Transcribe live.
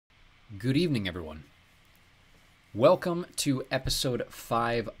Good evening, everyone. Welcome to episode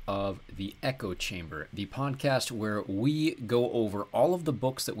 5 of The Echo Chamber, the podcast where we go over all of the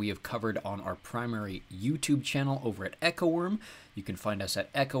books that we have covered on our primary YouTube channel over at Echo Wirm. You can find us at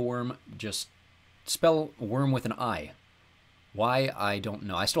Echo Wirm. Just spell worm with an I. Why? I don't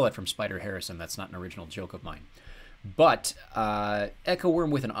know. I stole that from Spider Harrison. That's not an original joke of mine. But Echo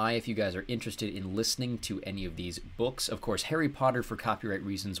Wirm with an I if you guys are interested in listening to any of these books. Of course, Harry Potter, for copyright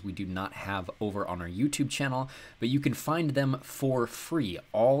reasons, we do not have over on our YouTube channel, but you can find them for free,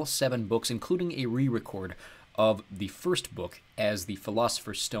 all 7 books, including a re-record of the first book as the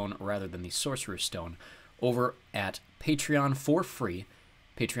Philosopher's Stone rather than the Sorcerer's Stone, over at Patreon for free,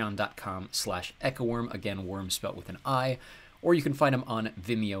 patreon.com/EchoWirm, again, worm spelled with an I, or you can find them on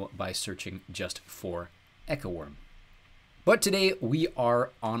Vimeo by searching just for Echo Wirm. But today we are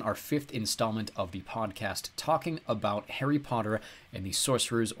on our 5th installment of the podcast talking about Harry Potter and the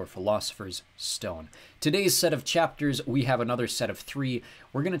Sorcerer's or Philosopher's Stone. Today's set of chapters, we have another set of 3.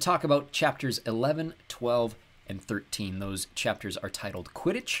 We're going to talk about chapters 11, 12, and 13. Those chapters are titled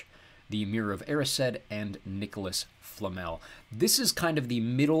Quidditch, The Mirror of Erised, and Nicholas Flamel. This is kind of the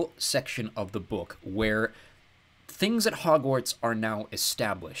middle section of the book where things at Hogwarts are now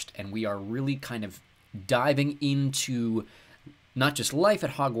established, and we are really kind of diving into not just life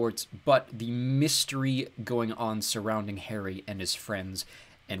at Hogwarts, but the mystery going on surrounding Harry and his friends,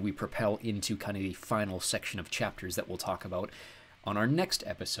 and we propel into kind of the final section of chapters that we'll talk about on our next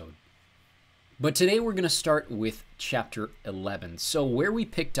episode. But today we're going to start with chapter 11. So where we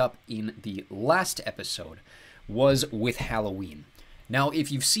picked up in the last episode was with Halloween. Now,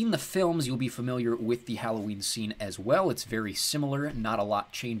 if you've seen the films, you'll be familiar with the Halloween scene as well. It's very similar, not a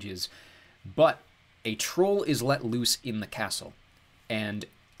lot changes, but a troll is let loose in the castle, and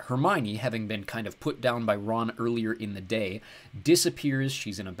Hermione, having been kind of put down by Ron earlier in the day, disappears.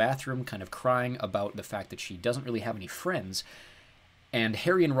 She's in a bathroom kind of crying about the fact that she doesn't really have any friends, and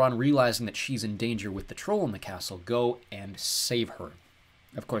Harry and Ron, realizing that she's in danger with the troll in the castle, go and save her.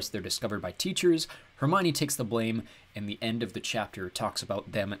 Of course, they're discovered by teachers. Hermione takes the blame, and the end of the chapter talks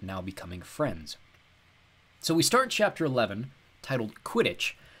about them now becoming friends. So we start chapter 11, titled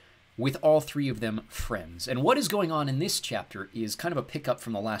Quidditch, with all 3 of them friends. And what is going on in this chapter is kind of a pickup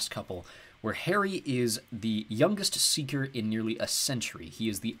from the last couple, where Harry is the youngest Seeker in nearly a century. He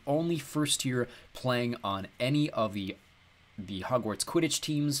is the only first-year playing on any of the Hogwarts Quidditch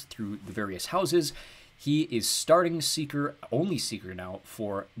teams through the various houses. He is starting Seeker, only Seeker now,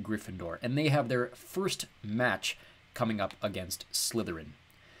 for Gryffindor, and they have their first match coming up against Slytherin.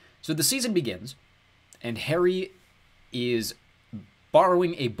 So the season begins, and Harry is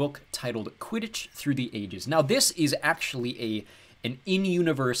borrowing a book titled Quidditch Through the Ages. Now, this is actually an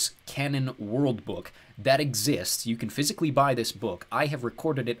in-universe canon world book that exists. You can physically buy this book. I have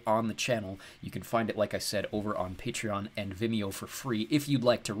recorded it on the channel. You can find it, like I said, over on Patreon and Vimeo for free if you'd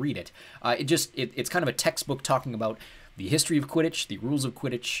like to read it. It's kind of a textbook talking about the history of Quidditch, the rules of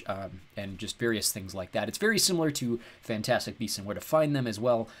Quidditch, and just various things like that. It's very similar to Fantastic Beasts and Where to Find Them as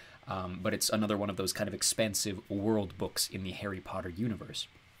well. But it's another one of those kind of expansive world books in the Harry Potter universe.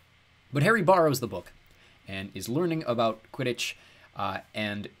 But Harry borrows the book and is learning about Quidditch,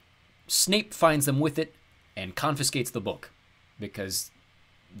 and Snape finds them with it and confiscates the book because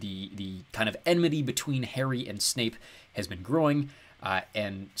the kind of enmity between Harry and Snape has been growing,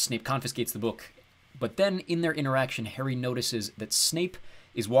 and Snape confiscates the book. But then in their interaction, Harry notices that Snape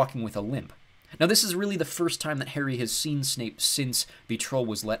is walking with a limp. Now, this is really the first time that Harry has seen Snape since the troll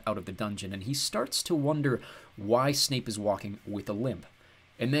was let out of the dungeon, and he starts to wonder why Snape is walking with a limp.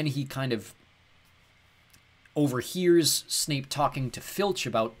 And then he kind of overhears Snape talking to Filch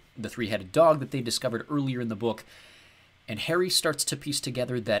about the 3-headed dog that they discovered earlier in the book, and Harry starts to piece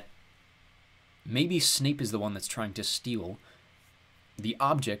together that maybe Snape is the one that's trying to steal the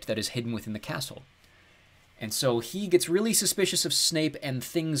object that is hidden within the castle. And so he gets really suspicious of Snape, and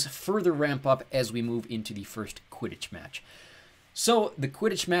things further ramp up as we move into the first Quidditch match. So the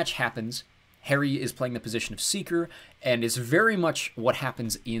Quidditch match happens. Harry is playing the position of Seeker, and is very much what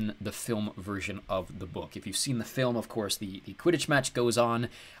happens in the film version of the book. If you've seen the film, of course, the Quidditch match goes on.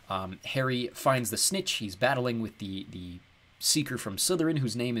 Harry finds the snitch. He's battling with the Seeker from Slytherin,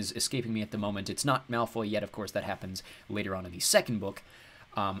 whose name is escaping me at the moment. It's not Malfoy yet, of course. That happens later on in the second book.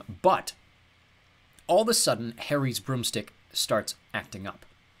 But all of a sudden, Harry's broomstick starts acting up,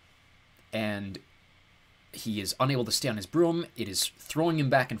 and he is unable to stay on his broom. It is throwing him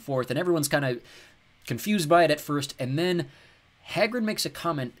back and forth, and everyone's kind of confused by it at first, and then Hagrid makes a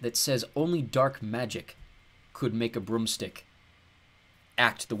comment that says only dark magic could make a broomstick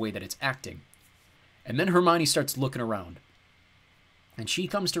act the way that it's acting. And then Hermione starts looking around, And she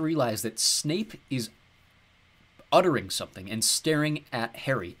comes to realize that Snape is uttering something and staring at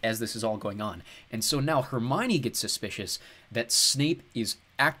Harry as this is all going on. And so now Hermione gets suspicious that Snape is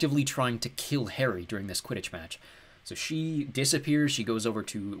actively trying to kill Harry during this Quidditch match. So she disappears, she goes over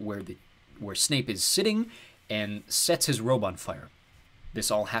to where Snape is sitting and sets his robe on fire.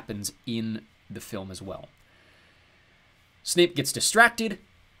 This all happens in the film as well. Snape gets distracted,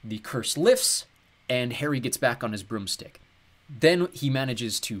 the curse lifts, and Harry gets back on his broomstick. Then he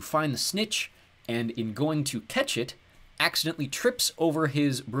manages to find the snitch, and in going to catch it, accidentally trips over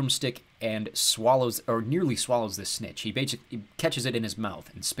his broomstick and swallows, or nearly swallows, the snitch. He basically catches it in his mouth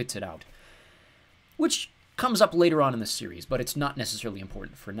and spits it out, which comes up later on in the series, but it's not necessarily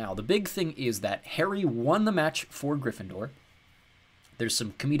important for now. The big thing is that Harry won the match for Gryffindor. There's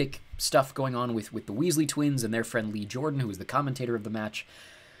some comedic stuff going on with the Weasley twins and their friend Lee Jordan, who is the commentator of the match.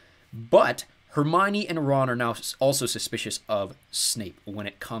 But Hermione and Ron are now also suspicious of Snape when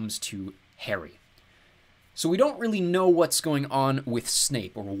it comes to Harry. So we don't really know what's going on with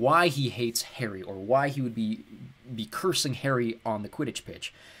Snape, or why he hates Harry, or why he would be cursing Harry on the Quidditch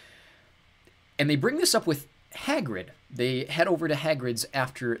pitch. And they bring this up with Hagrid. They head over to Hagrid's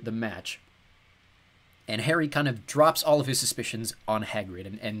after the match. And Harry kind of drops all of his suspicions on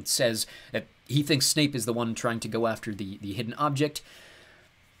Hagrid and says that he thinks Snape is the one trying to go after the hidden object.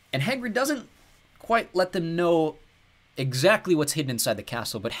 And Hagrid doesn't quite let them know exactly what's hidden inside the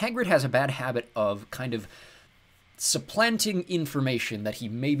castle, but Hagrid has a bad habit of kind of supplanting information that he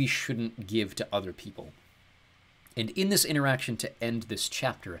maybe shouldn't give to other people. And in this interaction to end this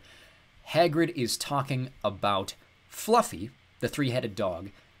chapter, Hagrid is talking about Fluffy, the three-headed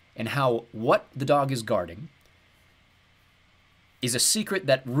dog, and how what the dog is guarding is a secret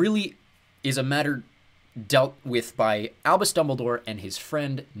that really is a matter dealt with by Albus Dumbledore and his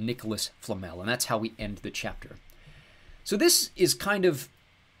friend Nicholas Flamel, and that's how we end the chapter. So this is kind of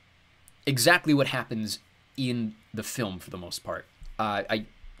exactly what happens in the film for the most part. I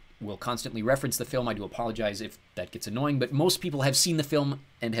will constantly reference the film. I do apologize if that gets annoying, but most people have seen the film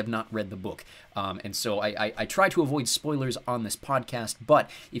and have not read the book. And so I try to avoid spoilers on this podcast, but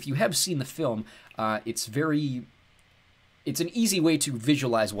if you have seen the film, it's an easy way to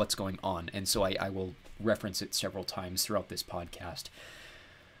visualize what's going on, and so I will reference it several times throughout this podcast.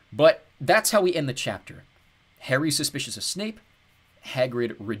 But that's how we end the chapter. Harry's suspicious of Snape.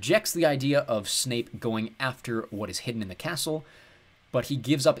 Hagrid rejects the idea of Snape going after what is hidden in the castle, but he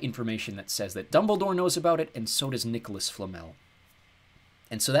gives up information that says that Dumbledore knows about it, and so does Nicholas Flamel.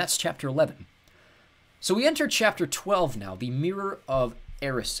 And so that's chapter 11. So we enter chapter 12 now, the Mirror of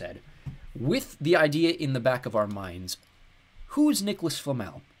Erised, with the idea in the back of our minds, who's Nicholas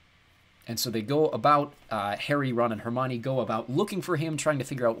Flamel? And so they go about, Harry, Ron, and Hermione go about looking for him, trying to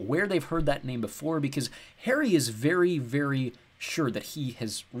figure out where they've heard that name before, because Harry is very, very sure that he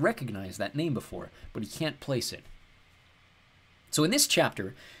has recognized that name before, but he can't place it. So in this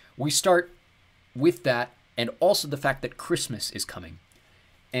chapter, we start with that, and also the fact that Christmas is coming.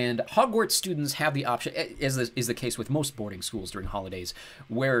 And Hogwarts students have the option, as is the case with most boarding schools during holidays,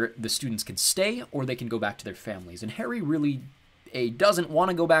 where the students can stay or they can go back to their families. And Harry really A, doesn't want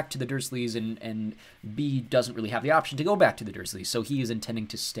to go back to the Dursleys, and B, doesn't really have the option to go back to the Dursleys, so he is intending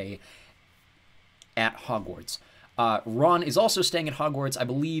to stay at Hogwarts. Ron is also staying at Hogwarts. I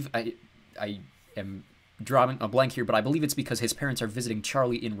believe, I am drawing a blank here, but I believe it's because his parents are visiting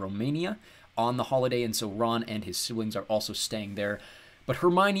Charlie in Romania on the holiday, and so Ron and his siblings are also staying there. But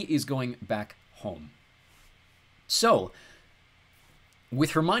Hermione is going back home. So,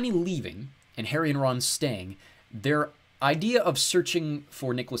 with Hermione leaving and Harry and Ron staying, their idea of searching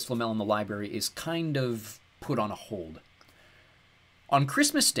for Nicholas Flamel in the library is kind of put on a hold. On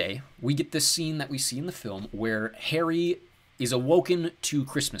Christmas Day, we get this scene that we see in the film where Harry is awoken to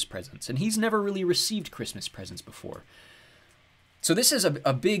Christmas presents, and he's never really received Christmas presents before. So this is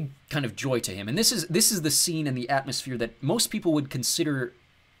a big kind of joy to him, and this is the scene and the atmosphere that most people would consider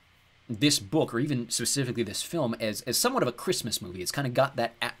this book, or even specifically this film, as somewhat of a Christmas movie. It's kind of got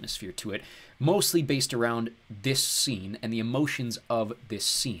that atmosphere to it, mostly based around this scene and the emotions of this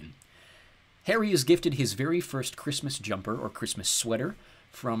scene. Harry is gifted his very first Christmas jumper, or Christmas sweater,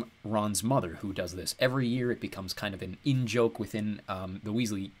 from Ron's mother, who does this every year. It becomes kind of an in-joke within the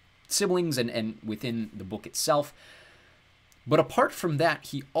Weasley siblings and within the book itself. But apart from that,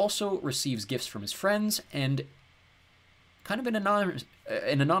 he also receives gifts from his friends, and kind of an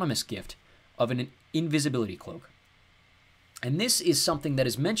anonymous gift of an invisibility cloak. And this is something that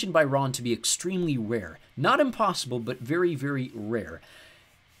is mentioned by Ron to be extremely rare. Not impossible, but very, very rare.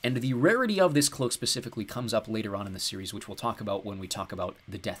 And the rarity of this cloak specifically comes up later on in the series, which we'll talk about when we talk about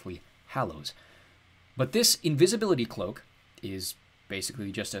the Deathly Hallows. But this invisibility cloak is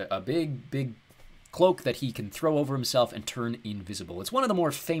Basically just a big cloak that he can throw over himself and turn invisible. It's one of the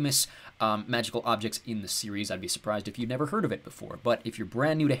more famous magical objects in the series. I'd be surprised if you'd never heard of it before. But if you're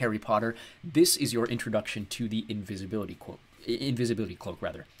brand new to Harry Potter, this is your introduction to the invisibility cloak,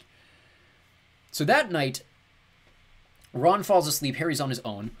 rather. So that night, Ron falls asleep, Harry's on his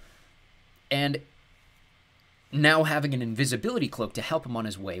own, and now having an invisibility cloak to help him on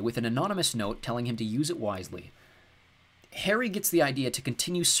his way with an anonymous note telling him to use it wisely, Harry gets the idea to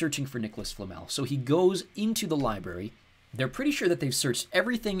continue searching for Nicholas Flamel. So he goes into the library. They're pretty sure that they've searched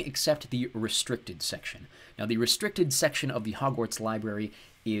everything except the restricted section. Now, the restricted section of the Hogwarts library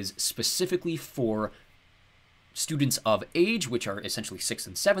is specifically for students of age, which are essentially 6th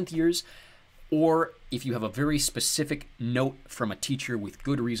and 7th years, or if you have a very specific note from a teacher with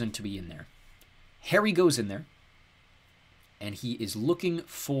good reason to be in there. Harry goes in there, and he is looking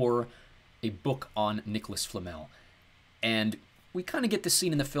for a book on Nicholas Flamel. And we kind of get this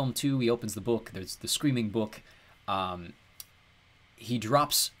scene in the film, too. He opens the book. There's the screaming book. He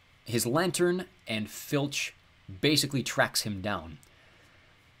drops his lantern, and Filch basically tracks him down.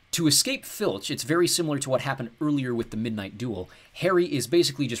 To escape Filch, it's very similar to what happened earlier with the Midnight Duel. Harry is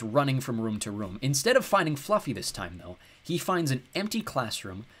basically just running from room to room. Instead of finding Fluffy this time, though, he finds an empty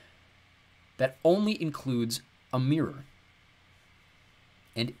classroom that only includes a mirror.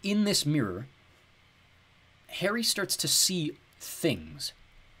 And in this mirror, Harry starts to see things.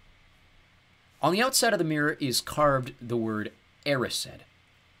 On the outside of the mirror is carved the word Erised.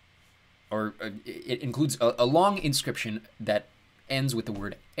 Or it includes a long inscription that ends with the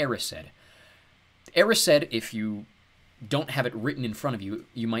word Erised. Erised, if you don't have it written in front of you,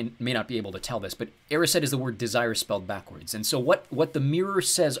 you may not be able to tell this, but Erised is the word desire spelled backwards. And so what the mirror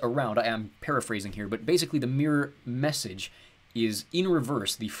says around, I am paraphrasing here, but basically the mirror message is in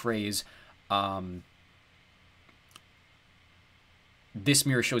reverse the phrase, this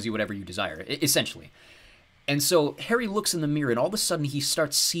mirror shows you whatever you desire, essentially. And so Harry looks in the mirror, and all of a sudden he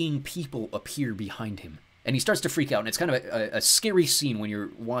starts seeing people appear behind him. And he starts to freak out, and it's kind of a scary scene when you're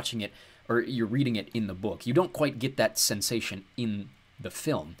watching it, or you're reading it in the book. You don't quite get that sensation in the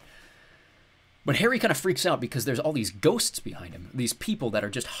film. But Harry kind of freaks out because there's all these ghosts behind him, these people that are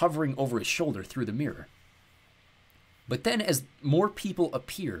just hovering over his shoulder through the mirror. But then as more people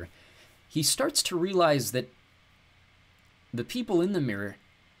appear, he starts to realize that the people in the mirror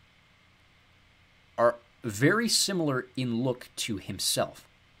are very similar in look to himself.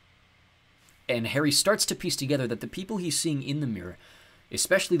 And Harry starts to piece together that the people he's seeing in the mirror,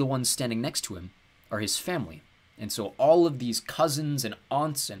 especially the ones standing next to him, are his family. And so all of these cousins and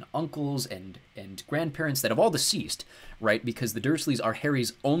aunts and uncles and grandparents that have all deceased, right? Because the Dursleys are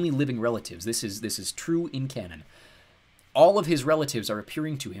Harry's only living relatives. This is true in canon. All of his relatives are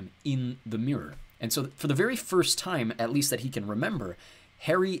appearing to him in the mirror. And so for the very first time, at least that he can remember,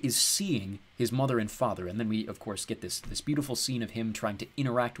 Harry is seeing his mother and father. And then we, of course, get this beautiful scene of him trying to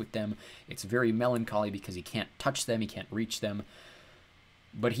interact with them. It's very melancholy because he can't touch them, he can't reach them.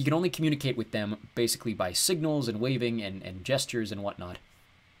 But he can only communicate with them basically by signals and waving and gestures and whatnot.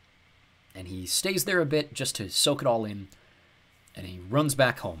 And he stays there a bit just to soak it all in. And he runs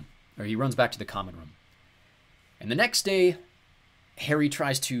back home, or he runs back to the common room. And the next day, Harry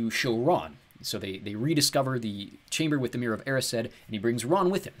tries to show Ron. So they rediscover the chamber with the Mirror of Erised, and he brings Ron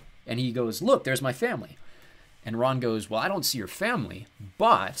with him. And he goes, look, there's my family. And Ron goes, well, I don't see your family,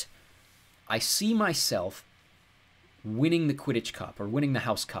 but I see myself winning the Quidditch Cup, or winning the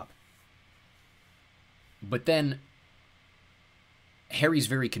House Cup. But then Harry's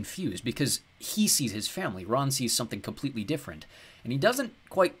very confused because he sees his family. Ron sees something completely different. And he doesn't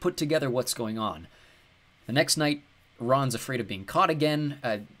quite put together what's going on. The next night, Ron's afraid of being caught again.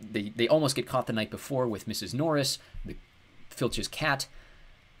 They almost get caught the night before with Mrs. Norris, Filch's cat.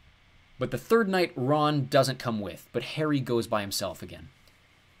 But the third night, Ron doesn't come with, but Harry goes by himself again.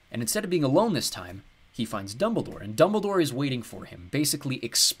 And instead of being alone this time, he finds Dumbledore, and Dumbledore is waiting for him, basically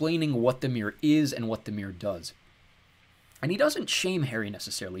explaining what the mirror is and what the mirror does. And he doesn't shame Harry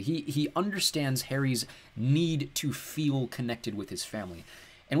necessarily. He understands Harry's need to feel connected with his family.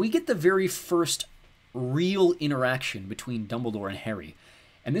 And we get the very first real interaction between Dumbledore and Harry.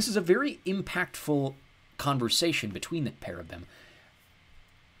 And this is a very impactful conversation between the pair of them,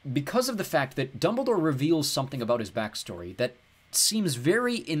 because of the fact that Dumbledore reveals something about his backstory that seems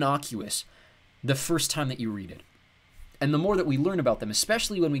very innocuous the first time that you read it. And the more that we learn about them,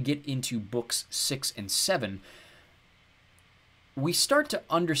 especially when we get into books 6 and 7, we start to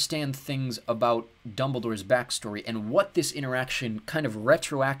understand things about Dumbledore's backstory and what this interaction kind of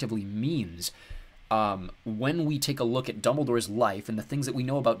retroactively means when we take a look at Dumbledore's life and the things that we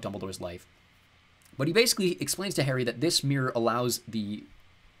know about Dumbledore's life But he basically explains to Harry that this mirror allows the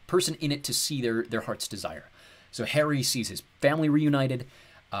person in it to see their heart's desire. So Harry sees his family reunited.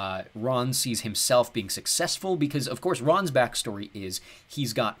 Ron sees himself being successful because, of course, Ron's backstory is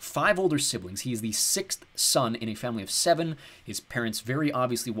he's got 5 older siblings. He is the 6th son in a family of 7. His parents very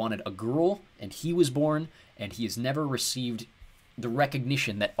obviously wanted a girl, and he was born, and he has never received the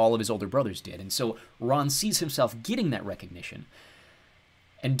recognition that all of his older brothers did. And so Ron sees himself getting that recognition.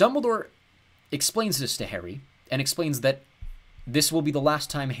 And Dumbledore explains this to Harry and explains that this will be the last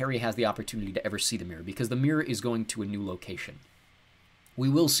time Harry has the opportunity to ever see the mirror because the mirror is going to a new location. We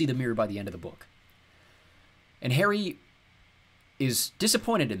will see the mirror by the end of the book. And Harry is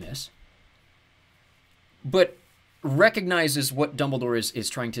disappointed in this, but recognizes what Dumbledore is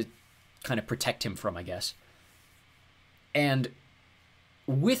trying to kind of protect him from, I guess. And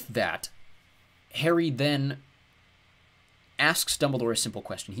with that, Harry then asks Dumbledore a simple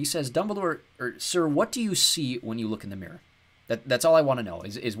question. He says, Dumbledore, or Sir, what do you see when you look in the mirror? That's all I want to know,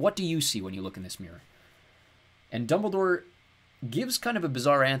 is what do you see when you look in this mirror? And Dumbledore gives kind of a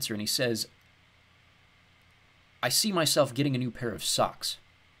bizarre answer, and he says, I see myself getting a new pair of socks.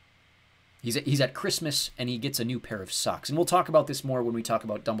 He's at Christmas, and he gets a new pair of socks. And we'll talk about this more when we talk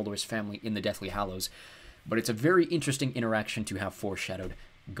about Dumbledore's family in the Deathly Hallows. But it's a very interesting interaction to have foreshadowed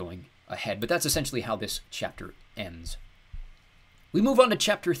going ahead. But that's essentially how this chapter ends. We move on to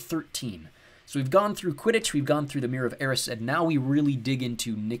chapter 13. So we've gone through Quidditch, we've gone through the Mirror of Erised, now we really dig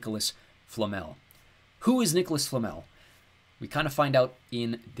into Nicholas Flamel. Who is Nicholas Flamel? We kind of find out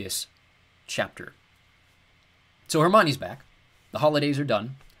in this chapter. So Hermione's back, the holidays are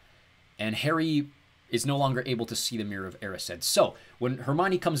done, and Harry is no longer able to see the Mirror of Erised. So when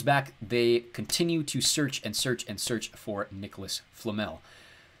Hermione comes back, they continue to search and search and search for Nicholas Flamel.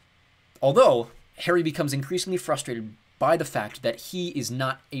 Although Harry becomes increasingly frustrated by the fact that he is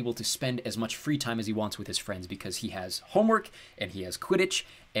not able to spend as much free time as he wants with his friends because he has homework and he has Quidditch,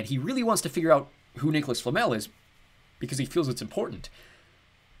 and he really wants to figure out who Nicholas Flamel is because he feels it's important.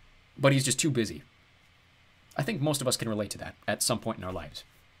 But he's just too busy. I think most of us can relate to that at some point in our lives.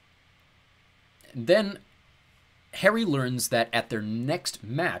 Then Harry learns that at their next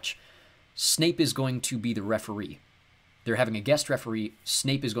match, Snape is going to be the referee. They're having a guest referee.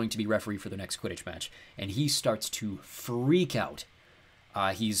 Snape is going to be referee for the next Quidditch match. And he starts to freak out.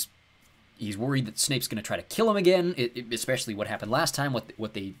 He's worried that Snape's going to try to kill him again, especially what happened last time,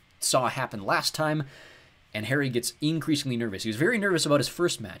 what they saw happen last time. And Harry gets increasingly nervous. He was very nervous about his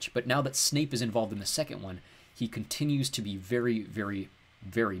first match, but now that Snape is involved in the second one, he continues to be very, very,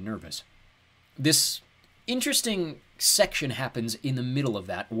 very nervous. This interesting section happens in the middle of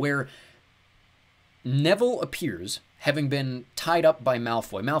that, where Neville appears, having been tied up by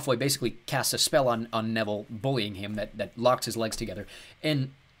Malfoy. Malfoy basically casts a spell on Neville, bullying him, that locks his legs together.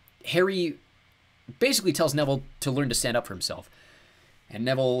 And Harry basically tells Neville to learn to stand up for himself. And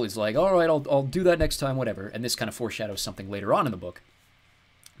Neville is like, all right, I'll do that next time, whatever. And this kind of foreshadows something later on in the book.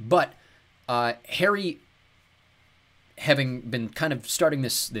 But Harry, having been kind of starting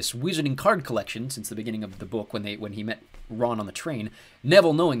this wizarding card collection since the beginning of the book when he met Ron on the train,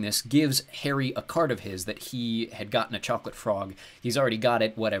 Neville, knowing this, gives Harry a card of his that he had gotten a chocolate frog. He's already got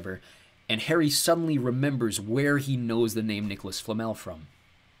it, whatever. And Harry suddenly remembers where he knows the name Nicholas Flamel from.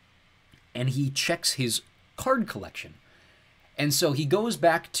 And he checks his card collection. And so he goes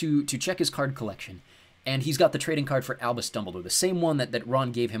back to check his card collection, and he's got the trading card for Albus Dumbledore, the same one that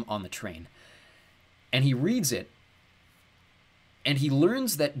Ron gave him on the train. And he reads it, and he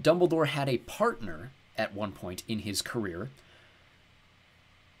learns that Dumbledore had a partner at one point in his career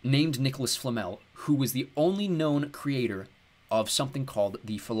named Nicholas Flamel, who was the only known creator of something called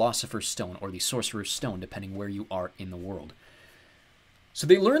the Philosopher's Stone, or the Sorcerer's Stone, depending where you are in the world. So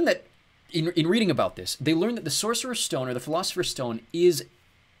they learn that, in reading about this, they learn that the Sorcerer's Stone, or the Philosopher's Stone, is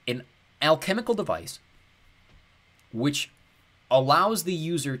an alchemical device which allows the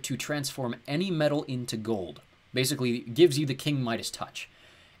user to transform any metal into gold. Basically, gives you the King Midas touch.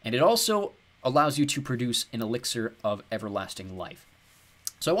 And it also allows you to produce an elixir of everlasting life.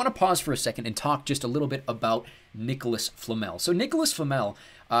 So I want to pause for a second and talk just a little bit about Nicholas Flamel. So Nicholas Flamel,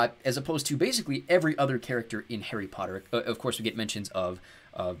 as opposed to basically every other character in Harry Potter, of course we get mentions of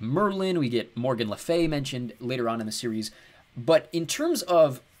Merlin, we get Morgan Le Fay mentioned later on in the series, but in terms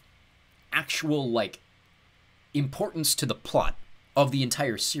of actual, importance to the plot of the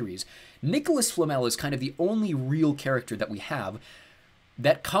entire series, Nicholas Flamel is kind of the only real character that we have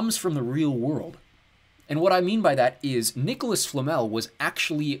that comes from the real world. And what I mean by that is Nicholas Flamel was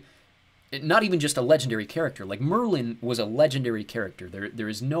actually not even just a legendary character. Like Merlin was a legendary character. There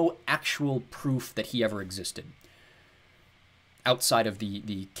is no actual proof that he ever existed outside of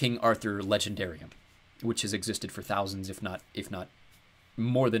the King Arthur legendarium. which has existed for thousands, if not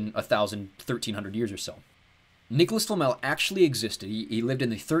more than 1,300 years or so. Nicholas Flamel actually existed. He lived in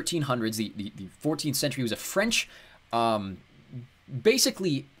the 1300s, the 14th century. He was a French,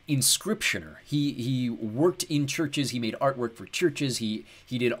 basically inscriptioner. He worked in churches. He made artwork for churches. He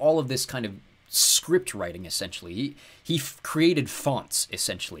did all of this kind of script writing, essentially. He created fonts,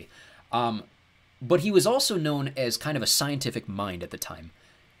 essentially. But he was also known as kind of a scientific mind at the time.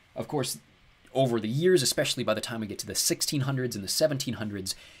 Of course, over the years, especially by the time we get to the 1600s and the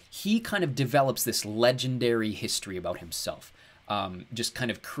 1700s, he kind of develops this legendary history about himself. Just kind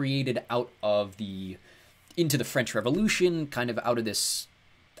of created into the French Revolution, kind of out of this,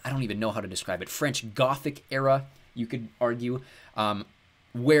 I don't even know how to describe it, French Gothic era, you could argue,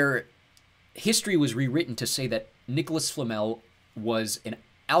 where history was rewritten to say that Nicholas Flamel was an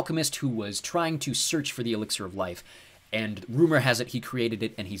alchemist who was trying to search for the elixir of life, and rumor has it he created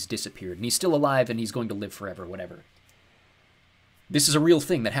it and he's disappeared, and he's still alive and he's going to live forever, whatever. This is a real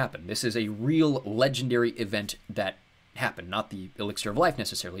thing that happened. This is a real legendary event that happened, not the elixir of life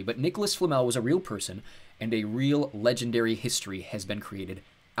necessarily, but Nicholas Flamel was a real person, and a real legendary history has been created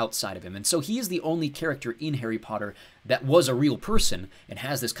outside of him. And so he is the only character in Harry Potter that was a real person and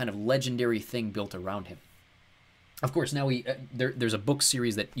has this kind of legendary thing built around him. Of course, now there's a book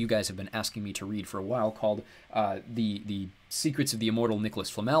series that you guys have been asking me to read for a while called The Secrets of the Immortal Nicholas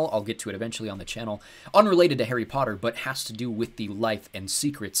Flamel. I'll get to it eventually on the channel. Unrelated to Harry Potter, but has to do with the life and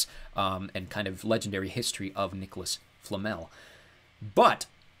secrets and kind of legendary history of Nicholas Flamel. But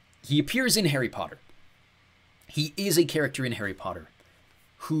he appears in Harry Potter. He is a character in Harry Potter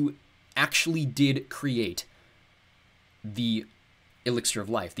who actually did create the elixir of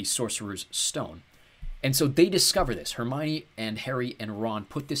life, the Sorcerer's Stone. And so they discover this. Hermione and Harry and Ron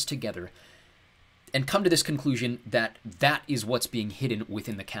put this together and come to this conclusion that that is what's being hidden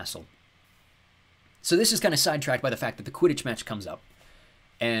within the castle. So this is kind of sidetracked by the fact that the Quidditch match comes up.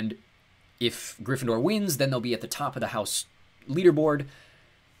 And if Gryffindor wins, then they'll be at the top of the house leaderboard.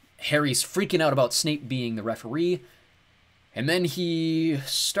 Harry's freaking out about Snape being the referee. And then he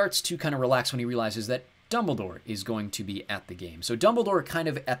starts to kind of relax when he realizes that Dumbledore is going to be at the game. So Dumbledore kind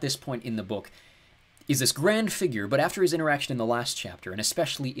of, at this point in the book, is this grand figure, but after his interaction in the last chapter, and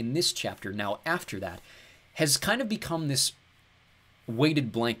especially in this chapter now after that, has kind of become this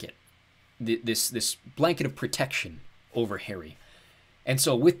weighted blanket, this blanket of protection over Harry. And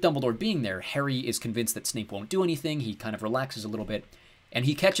so with Dumbledore being there, Harry is convinced that Snape won't do anything. He kind of relaxes a little bit, and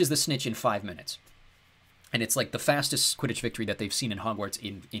he catches the snitch in 5 minutes. And it's like the fastest Quidditch victory that they've seen in Hogwarts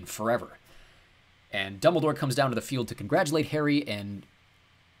in forever. And Dumbledore comes down to the field to congratulate Harry, and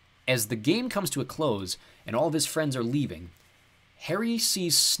as the game comes to a close and all of his friends are leaving, Harry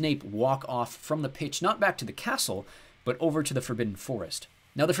sees Snape walk off from the pitch, not back to the castle, but over to the Forbidden Forest.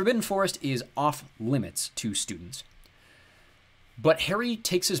 Now, the Forbidden Forest is off limits to students. But Harry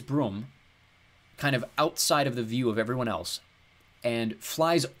takes his broom kind of outside of the view of everyone else and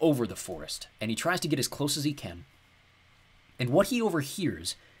flies over the forest. And he tries to get as close as he can. And what he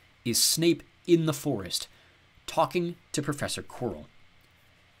overhears is Snape in the forest talking to Professor Quirrell.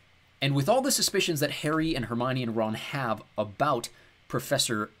 And with all the suspicions that Harry and Hermione and Ron have about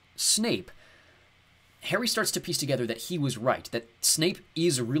Professor Snape, Harry starts to piece together that he was right, that Snape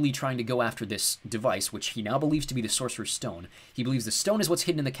is really trying to go after this device, which he now believes to be the Sorcerer's Stone. He believes the stone is what's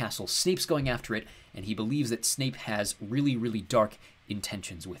hidden in the castle, Snape's going after it, and he believes that Snape has really, really dark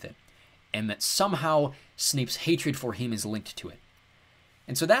intentions with it, and that somehow Snape's hatred for him is linked to it.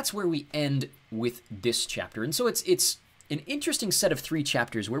 And so that's where we end with this chapter. And so it's an interesting set of 3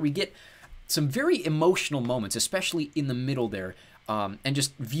 chapters where we get some very emotional moments, especially in the middle there, and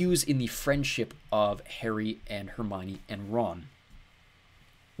just views in the friendship of Harry and Hermione and Ron.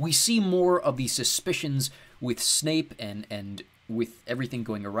 We see more of the suspicions with Snape and with everything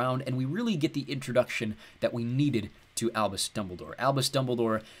going around, and we really get the introduction that we needed to Albus Dumbledore. Albus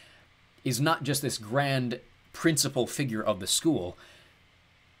Dumbledore is not just this grand principal figure of the school.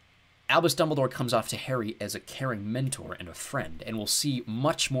 Albus Dumbledore comes off to Harry as a caring mentor and a friend, and we'll see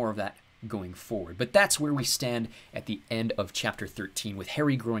much more of that going forward. But that's where we stand at the end of chapter 13, with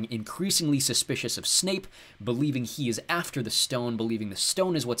Harry growing increasingly suspicious of Snape, believing he is after the stone, believing the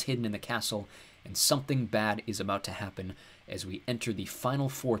stone is what's hidden in the castle, and something bad is about to happen as we enter the final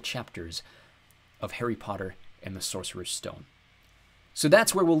 4 chapters of Harry Potter and the Sorcerer's Stone. So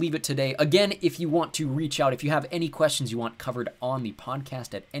that's where we'll leave it today. Again, if you want to reach out, if you have any questions you want covered on the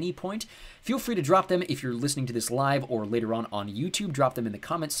podcast at any point, feel free to drop them. If you're listening to this live or later on YouTube, drop them in the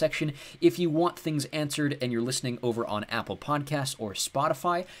comments section. If you want things answered and you're listening over on Apple Podcasts or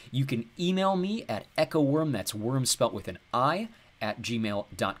Spotify, you can email me at echowirm, that's worm spelt with an I,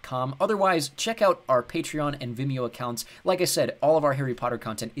 harrypotterpodcast@gmail.com. Otherwise, check out our Patreon and Vimeo accounts. Like I said, all of our Harry Potter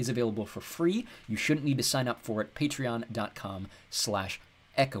content is available for free. You shouldn't need to sign up for it.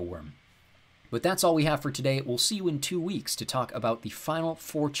 Patreon.com/echoworm. But that's all we have for today. We'll see you in 2 weeks to talk about the final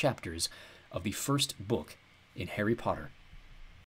 4 chapters of the first book in Harry Potter